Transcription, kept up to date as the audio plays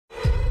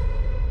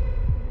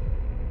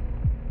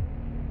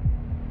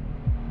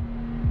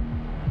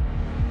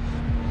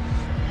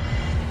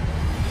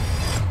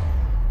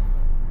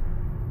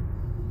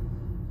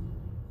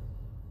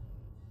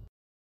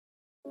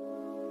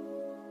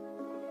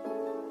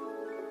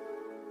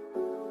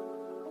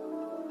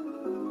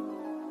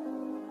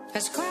A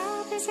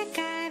scrub is a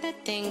guy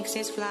that thinks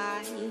he's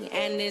fly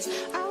and is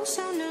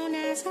also known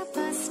as a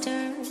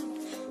buster.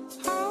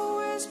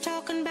 Always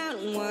talking about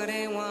what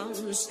he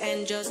wants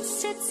and just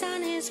sits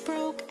on his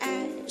broke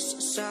ass.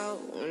 So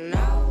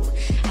no,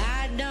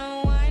 I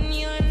don't want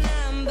your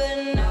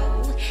number,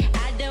 no.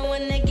 I don't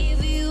wanna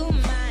give you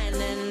mine,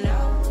 and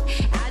no,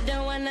 I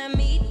don't wanna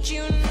meet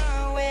you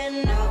nowhere,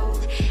 no.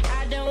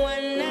 I don't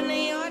want none of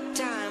your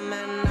time,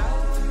 and no,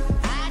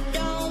 I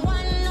don't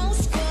want no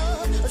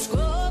scrub. A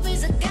scrub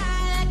is a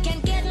guy that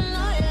can't get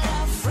no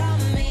love from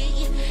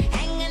me,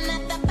 hanging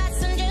at the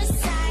passenger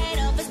side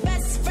of his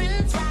best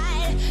friend's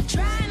ride,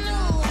 trying to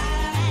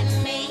holler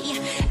at me.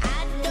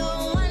 I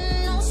don't want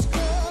no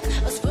scrub.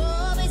 A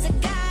scrub is a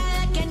guy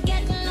that can't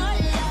get no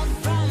love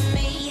from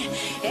me,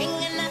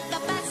 hanging at the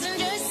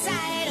passenger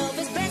side of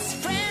his best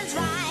friend's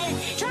ride,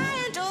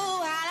 trying to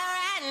holler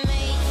at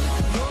me.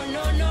 No,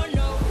 no, no,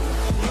 no,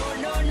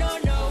 no, no, no,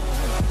 no,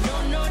 no,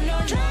 no, no,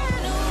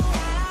 trying to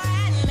holler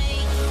at me.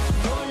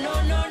 No, no,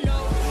 no, no,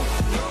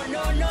 no,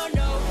 no, no,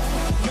 no,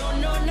 no,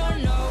 no, no,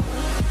 no.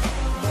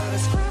 But a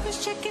scrub is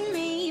checking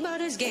me,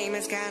 but his game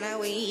is kinda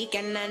weak,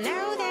 and I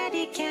know that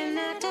he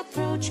cannot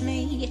approach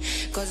me,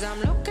 'cause I'm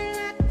looking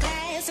like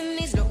glass and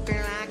he's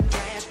looking like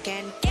trash.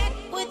 Can't get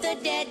with a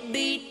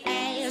deadbeat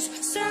ass.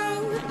 So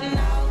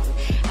no,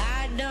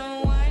 I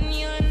don't want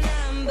your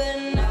number,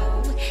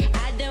 no.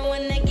 I don't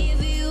wanna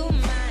give you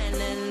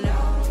mine, and no,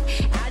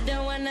 I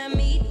don't wanna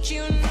meet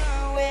you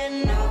nowhere,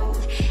 no.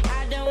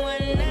 I don't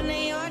want none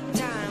of your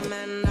time,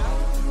 and no,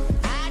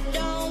 I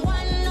don't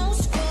want no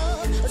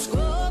scrub. A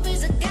scrub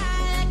is a guy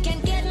that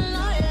can't get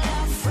no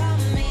love from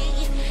me,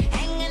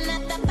 hanging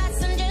at the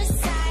passenger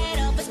side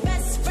of his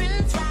best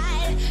friend's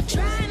ride,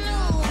 trying to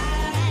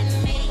holler at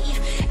me.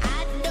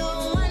 I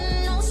don't want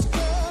no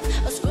scrub.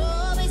 A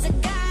scrub is a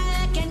guy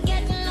that can't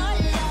get no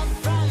love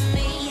from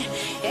me,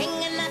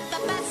 hanging at the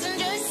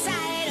passenger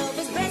side of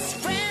his best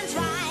friend's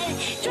ride,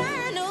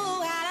 trying to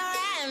holler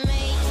at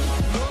me.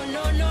 No,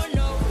 no, no,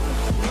 no,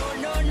 no,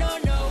 no, no,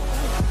 no,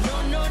 no,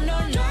 no, no, no,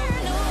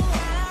 trying to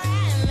holler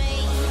at me.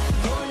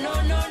 No, no,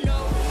 no, no,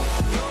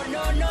 no,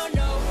 no, no,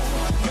 no,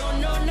 no,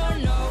 no, no,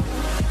 no.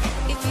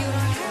 If you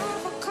don't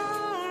have a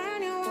car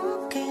and you're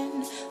walking,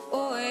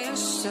 oh yes,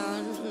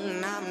 son,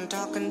 I'm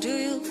talking to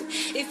you.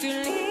 If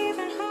you're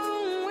leaving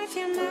home with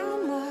your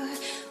mama,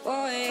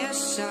 oh yes,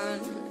 son,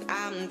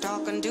 I'm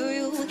talking to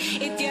you.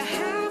 If you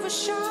have a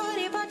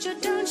shorty but you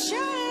don't show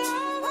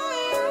love, oh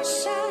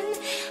yes, son,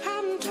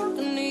 I'm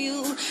talking to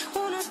you.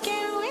 Wanna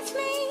get with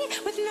me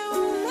with no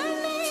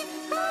money?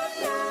 Oh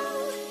no,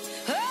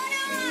 oh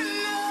no, no,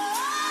 no, no,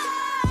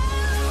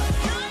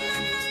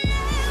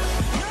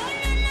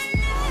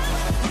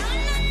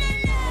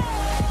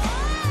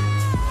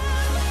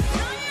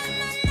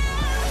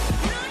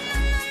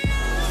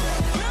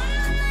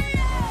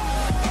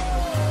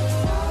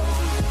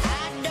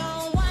 I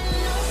don't want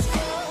no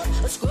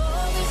scrub. A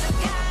scrub is a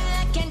guy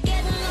that can't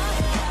get no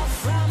love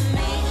from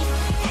me,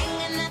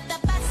 hanging at the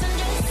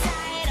passenger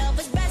side of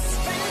his best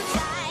friend's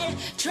ride,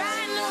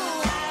 trying to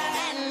holler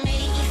at me.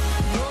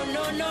 No,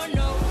 no, no,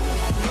 no,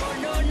 no,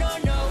 no, no,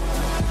 no, no,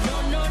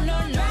 no, no, no,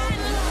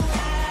 trying to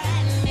holler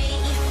at me.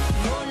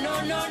 No, no,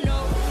 no, no,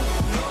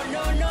 no,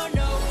 no, no,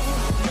 no,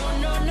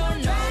 no, no, no,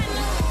 trying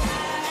to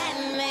holler at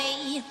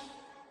me.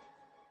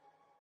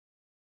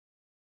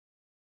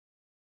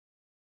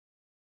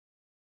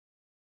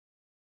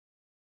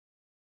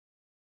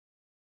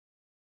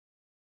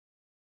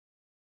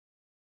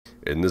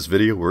 In this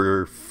video,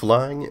 we're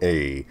flying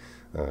a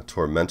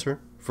Tormentor.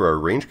 For our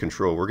range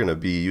control, we're going to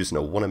be using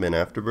a 1MN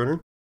afterburner,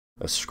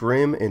 a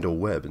scram, and a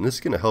web. And this is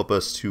going to help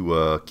us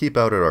to keep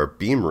out at our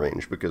beam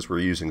range because we're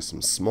using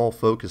some small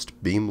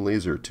focused beam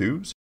laser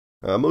tubes.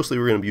 Mostly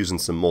we're going to be using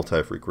some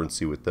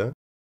multi-frequency with that.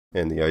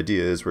 And the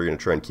idea is we're going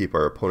to try and keep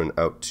our opponent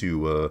out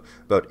to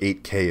about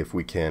 8K if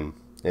we can,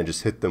 and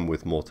just hit them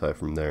with multi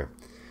from there.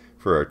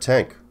 For our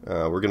tank,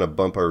 we're going to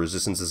bump our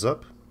resistances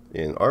up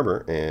in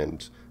armor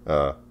and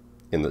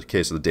in the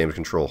case of the damage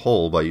control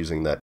hull by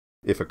using that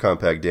if a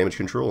compact damage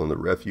control and the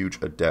refuge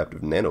adaptive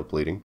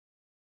nanoplating.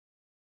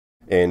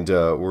 And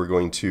we're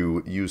going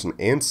to use an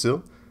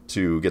ancil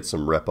to get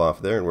some rep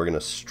off there, and we're going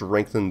to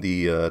strengthen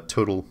the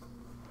total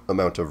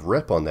amount of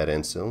rep on that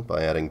ancil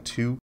by adding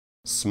 2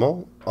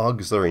 small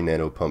auxiliary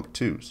nano pump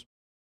 2s.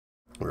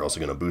 We're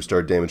also going to boost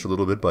our damage a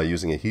little bit by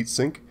using a heat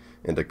sink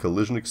and a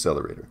collision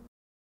accelerator.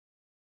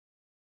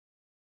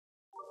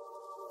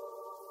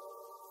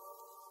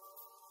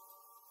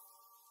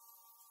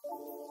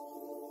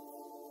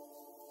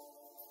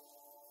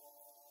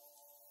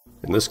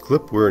 In this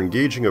clip, we're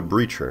engaging a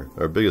breacher.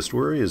 Our biggest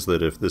worry is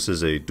that if this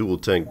is a dual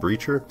tank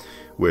breacher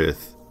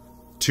with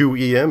 2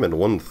 EM and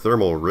 1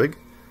 thermal rig,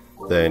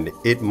 then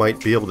it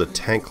might be able to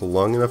tank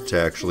long enough to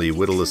actually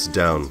whittle us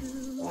down.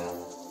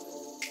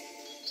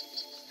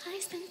 I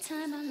spent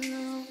time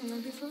alone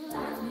long before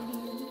I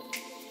knew you.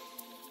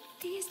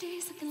 These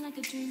days something like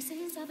a dream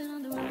since I've been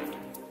on the road.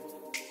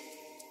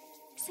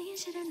 Seeing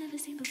shit I've never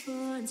seen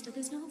before, and still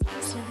there's no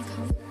place like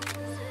home.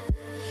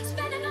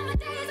 Spending all my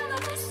days on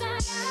the west side.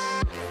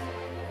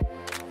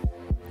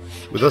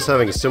 With us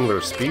having similar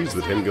speeds,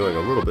 with him going a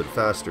little bit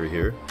faster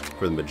here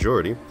for the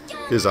majority,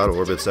 his auto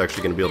orbit's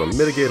actually going to be able to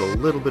mitigate a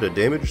little bit of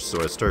damage, so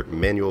I start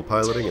manual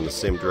piloting in the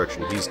same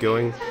direction he's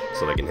going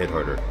so that I can hit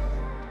harder.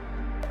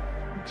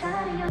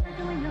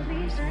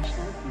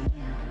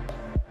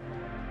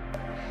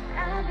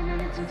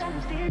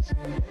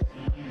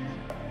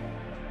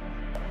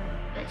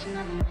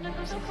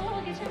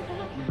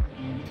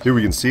 Here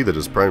we can see that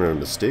his primary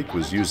mistake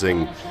was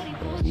using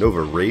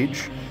Nova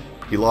Rage.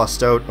 He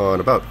lost out on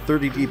about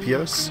 30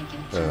 DPS,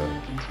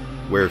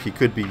 where he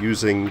could be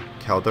using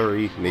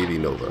Caldari, maybe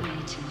Nova.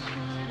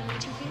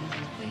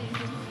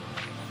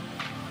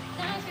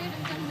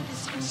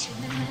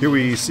 Here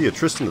we see a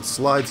Tristan that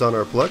slides on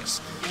our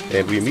Plex,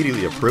 and we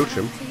immediately approach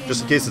him.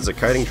 Just in case it's a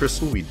kiting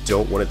Tristan, we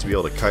don't want it to be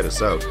able to kite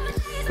us out.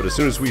 But as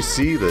soon as we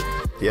see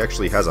that he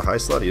actually has a high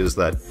slot, he has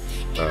that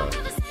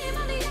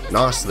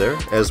Nos there,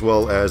 as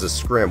well as a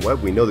Scram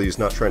Web, we know that he's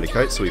not trying to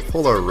kite, so we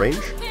pull our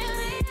range,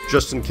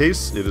 just in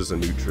case it is a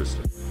new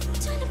Tristan.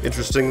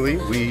 Interestingly,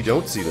 we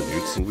don't see the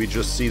newts, and we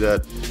just see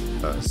that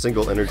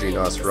single energy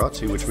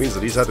Nosferatu, which means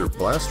that he's either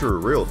Blaster or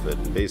Rail Fit,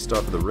 and based off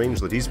of the range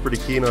that he's pretty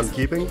keen on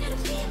keeping,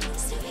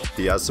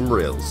 he has some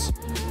rails.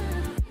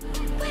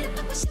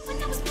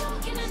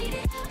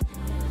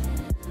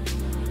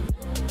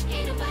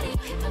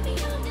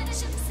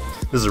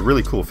 This is a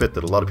really cool fit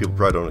that a lot of people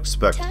probably don't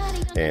expect,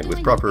 and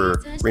with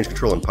proper range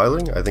control and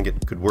piloting, I think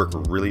it could work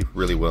really,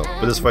 really well.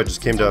 But this fight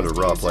just came down to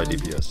raw applied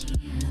DPS.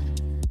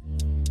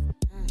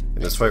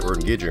 In this fight we're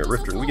engaging a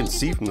Rifter, and we can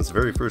see from this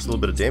very first little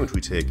bit of damage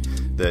we take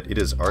that it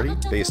is arty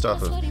based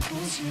off of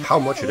how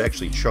much it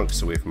actually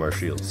chunks away from our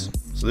shields.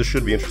 So this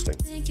should be interesting.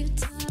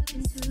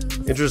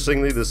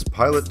 Interestingly, this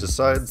pilot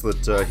decides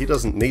that he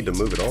doesn't need to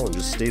move at all and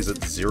just stays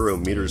at 0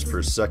 meters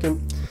per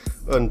second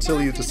until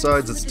he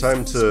decides it's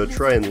time to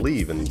try and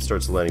leave and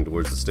starts landing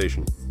towards the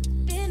station.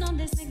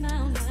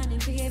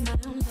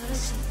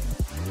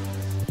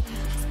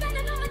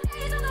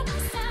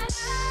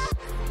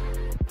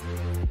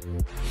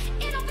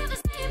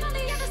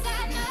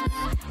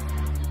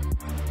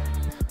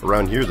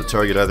 Around here, the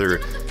target either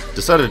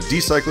decided to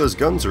decycle his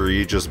guns or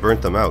he just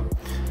burnt them out.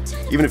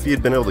 Even if he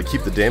had been able to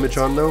keep the damage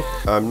on though,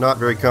 I'm not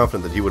very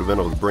confident that he would have been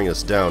able to bring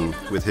us down.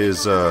 With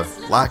his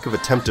lack of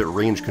attempt at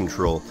range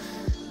control,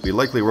 we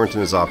likely weren't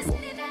in his optimal.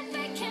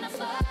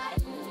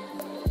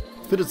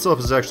 Fit itself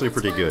is actually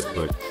pretty good,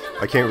 but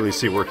I can't really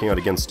see it working out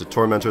against a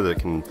Tormentor that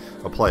can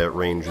apply at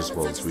range as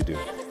well as we do.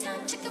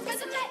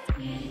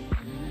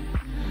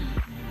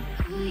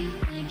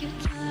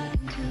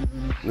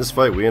 In this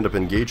fight we end up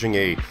engaging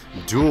a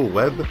dual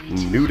web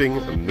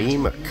nuding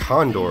meme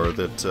Condor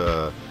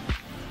that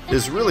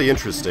is really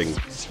interesting.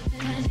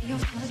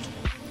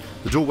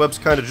 The dual webs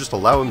kind of just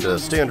allow him to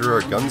stay under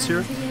our guns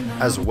here,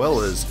 as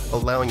well as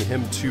allowing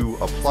him to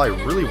apply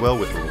really well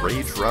with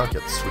Rage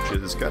Rockets, which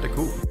is kind of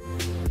cool.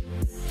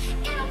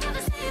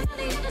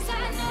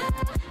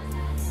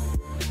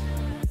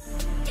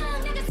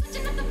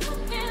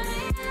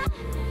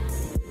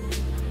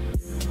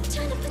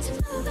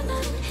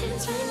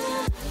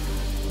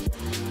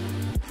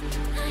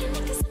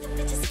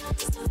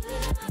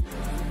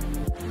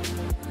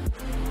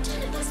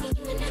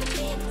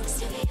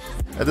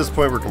 At this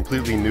point we're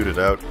completely nuded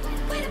out,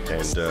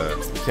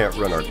 and we can't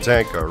run our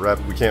tank, our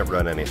rapid, we can't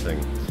run anything.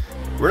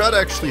 We're not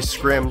actually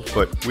scrammed,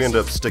 but we end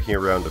up sticking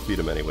around to feed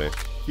him anyway.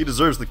 He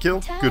deserves the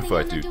kill. Good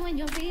fight, dude.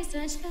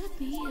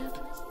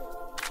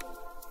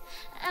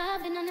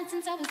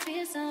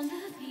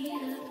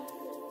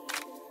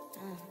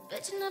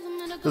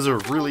 This is a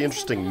really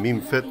interesting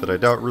meme fit that I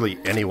doubt really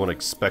anyone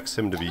expects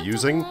him to be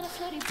using.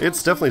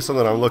 It's definitely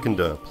something I'm looking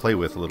to play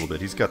with a little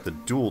bit. He's got the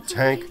dual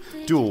tank,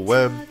 dual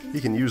web,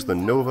 he can use the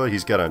Nova,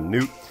 he's got a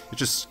newt. It's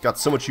just got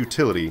so much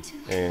utility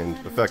and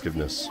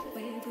effectiveness.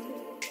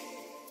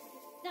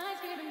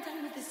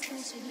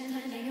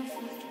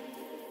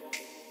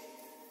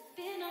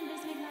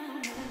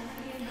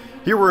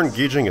 Here we're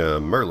engaging a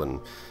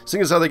Merlin.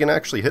 Seeing as how they can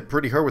actually hit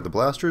pretty hard with the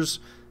blasters,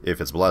 if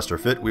it's blaster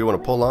fit, we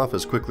want to pull off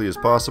as quickly as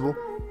possible.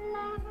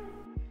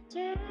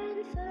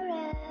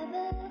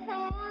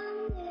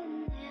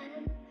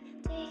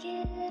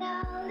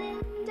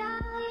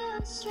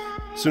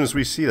 As soon as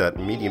we see that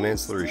medium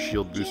ancillary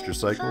shield booster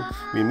cycle,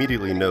 we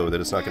immediately know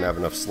that it's not going to have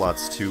enough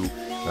slots to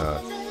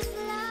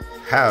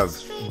have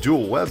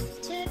dual web,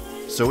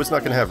 so it's not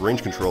going to have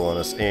range control on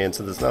us, and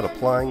since it's not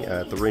applying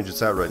at the range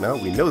it's at right now,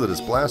 we know that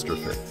it's blaster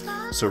fit.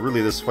 So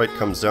really this fight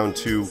comes down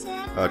to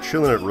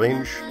chilling at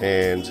range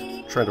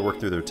and trying to work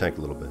through their tank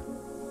a little bit.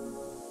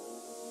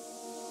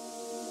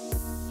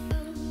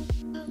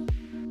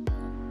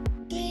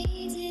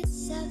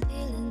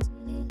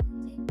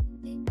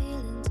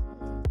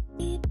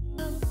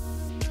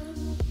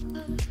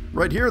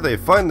 Right here they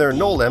find their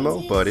null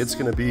ammo, but it's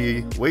going to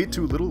be way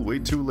too little, way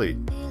too late.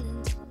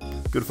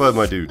 Good fight,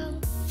 my dude.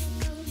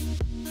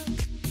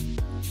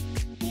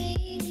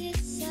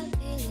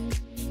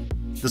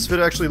 This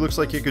fit actually looks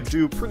like it could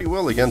do pretty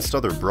well against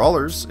other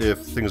brawlers if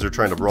things are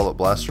trying to brawl at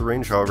blaster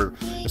range. However,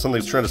 if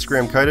something's trying to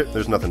scram kite it,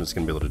 there's nothing it's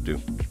going to be able to do.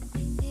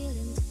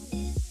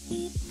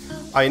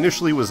 I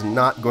initially was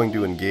not going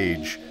to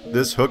engage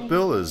this hook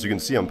bill. As you can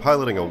see, I'm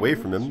piloting away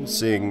from him,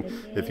 seeing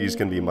if he's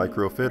going to be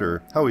micro fit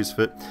or how he's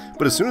fit.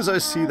 But as soon as I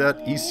see that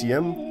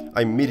ECM,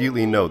 I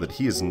immediately know that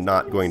he is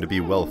not going to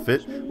be well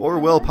fit or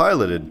well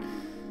piloted.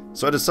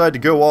 So I decided to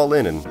go all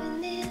in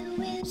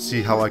and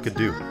see how I could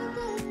do.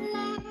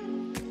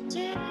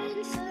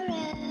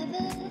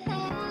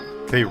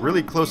 Pay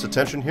really close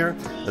attention here.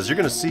 As you're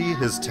going to see,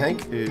 his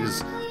tank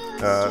is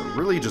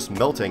really just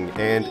melting,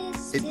 and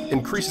it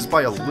increases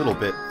by a little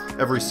bit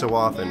every so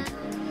often,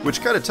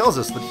 which kind of tells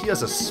us that he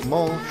has a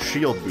small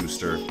shield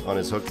booster on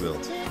his hook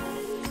build.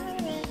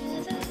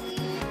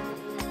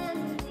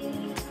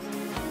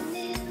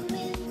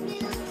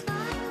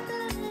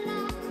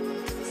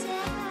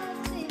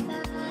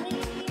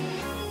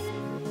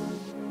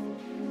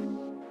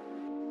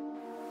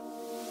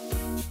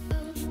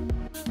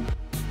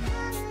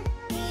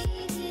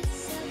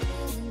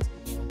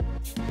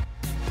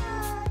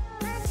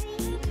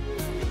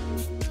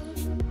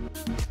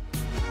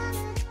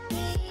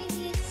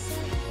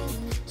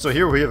 So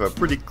here we have a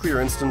pretty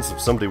clear instance of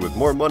somebody with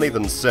more money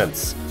than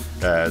sense,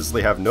 as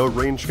they have no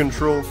range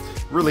control,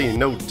 really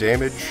no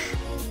damage,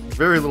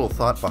 very little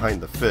thought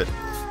behind the fit,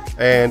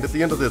 and at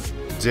the end of the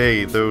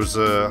day, those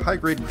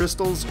high-grade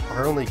crystals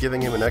are only giving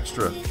him an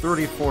extra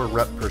 34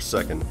 rep per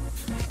second.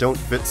 Don't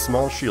fit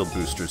small shield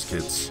boosters,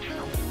 kids.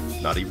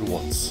 Not even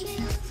once.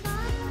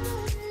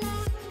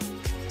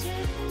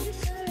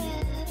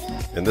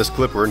 In this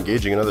clip, we're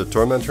engaging another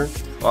Tormentor.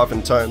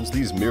 Oftentimes,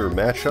 these mirror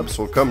matchups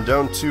will come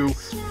down to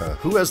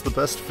who has the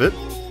best fit,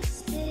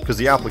 because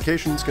the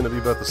application is going to be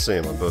about the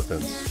same on both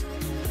ends.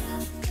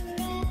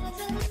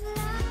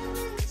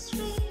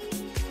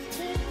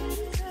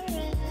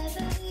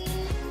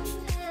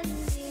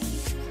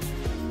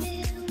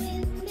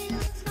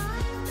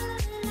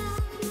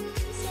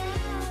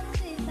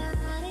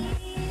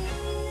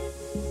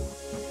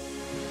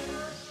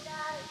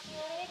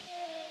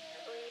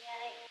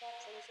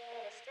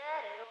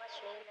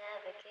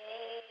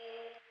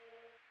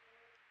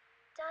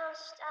 Don't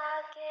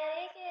stop,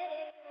 get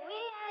it, we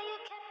are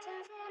your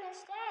captains in a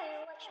steady,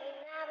 watch me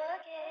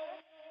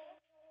navigate.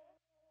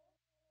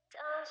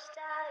 Don't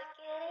stop,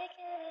 get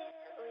it,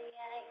 we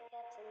are your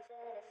captains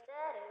in a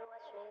steady,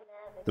 watch me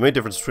navigate. The main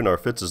difference between our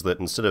fits is that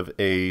instead of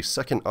a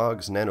second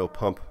AUG's Nano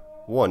Pump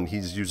 1,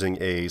 he's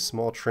using a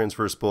small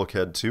transverse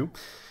bulkhead 2,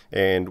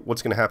 and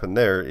what's going to happen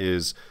there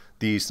is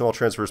the small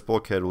transverse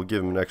bulkhead will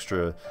give him an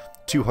extra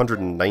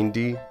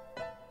 290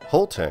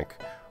 hull tank,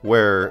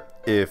 where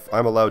if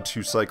I'm allowed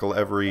to cycle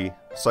every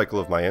cycle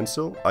of my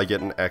Ensil, I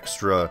get an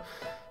extra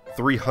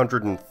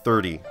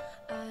 330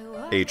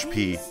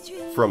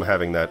 HP from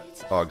having that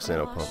AUG's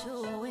Nano Pump.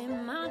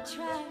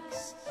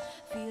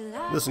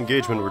 This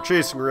engagement, we're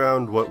chasing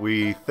around what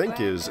we think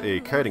is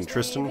a kiting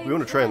Tristan. We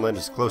want to try and land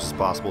as close as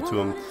possible to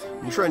him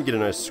and try and get a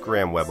nice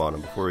scram web on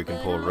him before he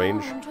can pull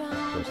range,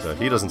 but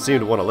he doesn't seem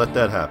to want to let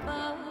that happen.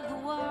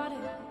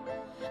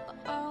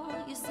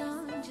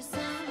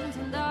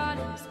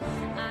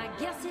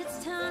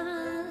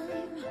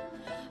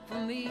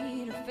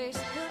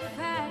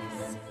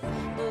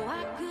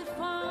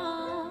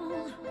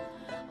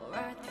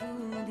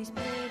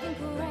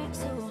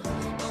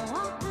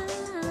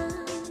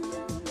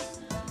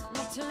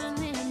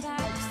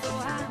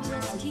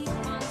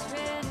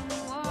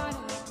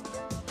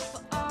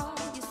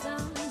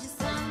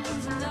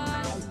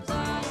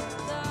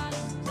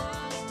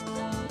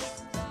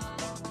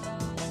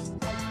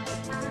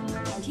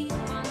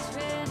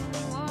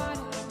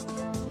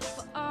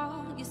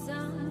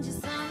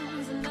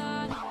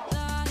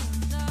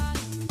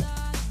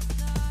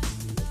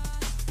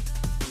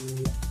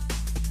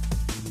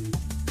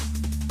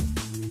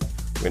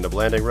 We end up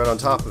landing right on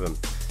top of him,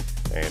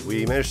 and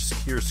we managed to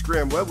secure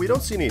Scram Web. We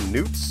don't see any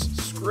newts,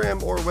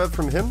 Scram, or Web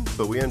from him,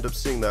 but we end up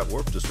seeing that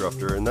Warp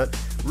Disruptor, and that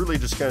really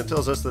just kind of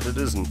tells us that it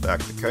is in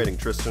fact the kiting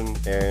Tristan,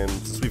 and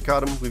since we've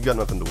caught him, we've got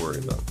nothing to worry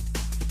about.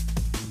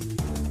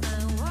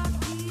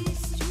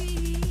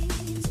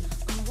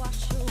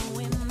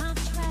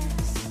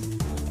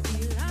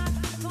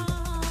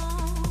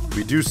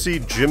 We do see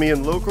Jimmy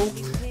and Local,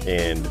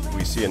 and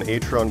we see an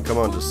Atron come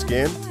on to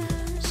scan.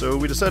 So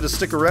we decided to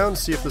stick around,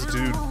 see if this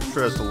dude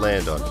tries to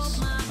land on us.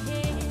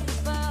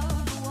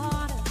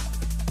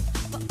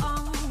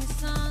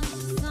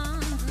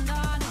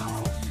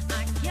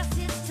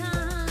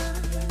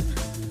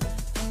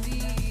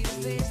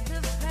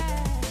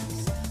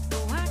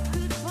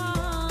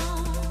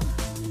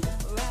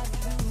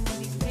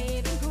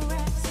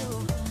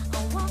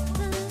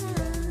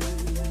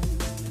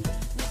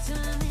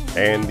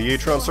 And the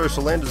Atron starts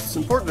to land. It's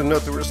important to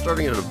note that we're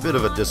starting at a bit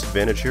of a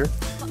disadvantage here.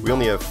 We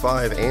only have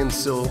 5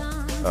 Ansil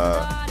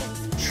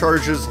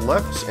charges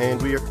left, and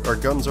our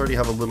guns already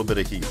have a little bit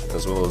of heat,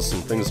 as well as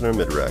some things in our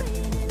mid-rack.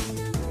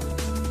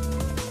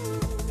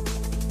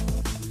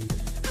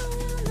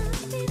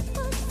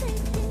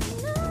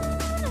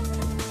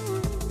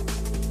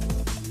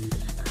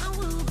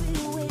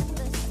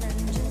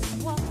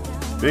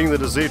 Being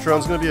that his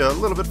Atron's going to be a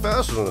little bit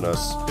faster than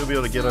us, he'll be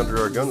able to get under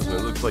our guns, and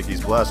it looks like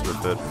he's blaster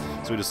fit.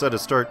 So we decided to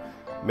start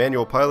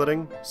manual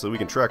piloting so we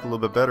can track a little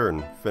bit better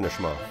and finish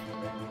them off.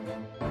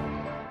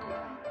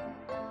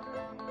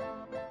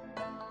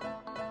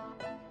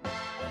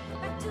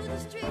 Back to the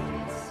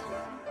streets.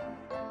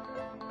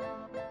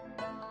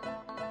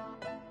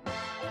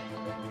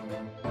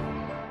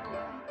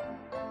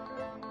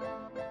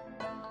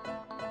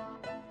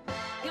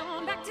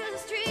 Going back to the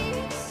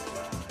streets.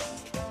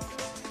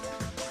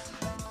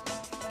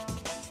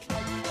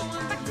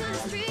 Going back to the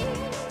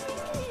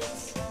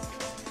streets.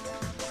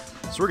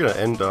 So we're going to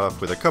end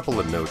off with a couple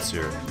of notes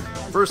here.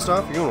 First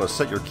off, you're going to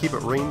set your keep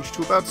it range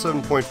to about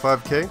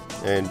 7.5k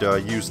and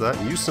use that,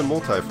 and use some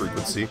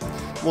multi-frequency.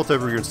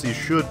 Multi-frequency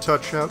should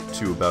touch out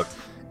to about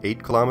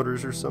 8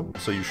 kilometers or so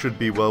you should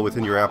be well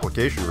within your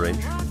application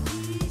range.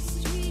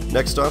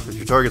 Next off, if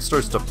your target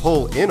starts to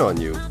pull in on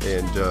you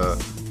and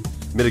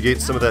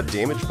mitigate some of that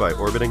damage by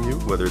orbiting you,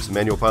 whether it's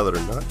manual pilot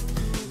or not,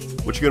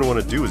 what you're going to want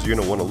to do is you're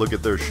going to want to look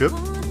at their ship,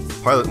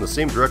 pilot in the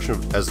same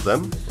direction as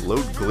them,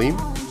 load gleam,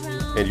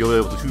 and you'll be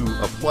able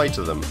to apply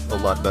to them a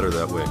lot better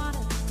that way.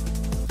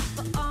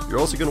 You're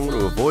also going to want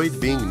to avoid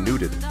being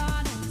neuted.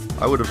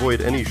 I would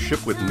avoid any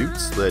ship with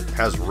newts that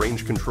has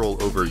range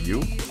control over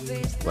you,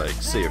 like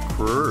say a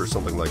crew or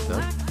something like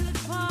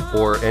that,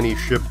 or any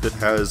ship that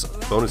has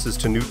bonuses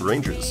to newt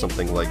ranges,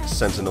 something like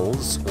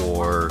sentinels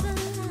or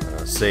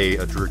say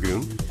a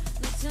dragoon.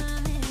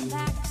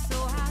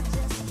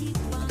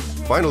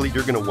 Finally,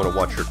 you're going to want to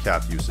watch your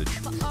cap usage.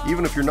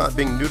 Even if you're not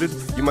being neuted,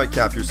 you might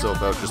cap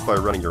yourself out just by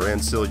running your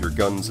ansil, your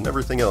guns, and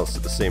everything else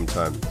at the same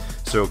time.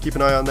 So keep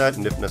an eye on that,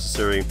 and if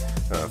necessary,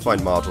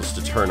 find modules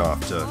to turn off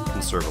to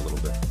conserve a little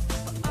bit.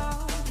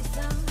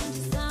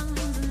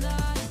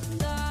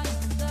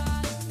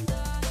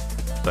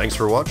 Thanks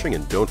for watching,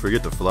 and don't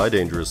forget to fly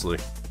dangerously.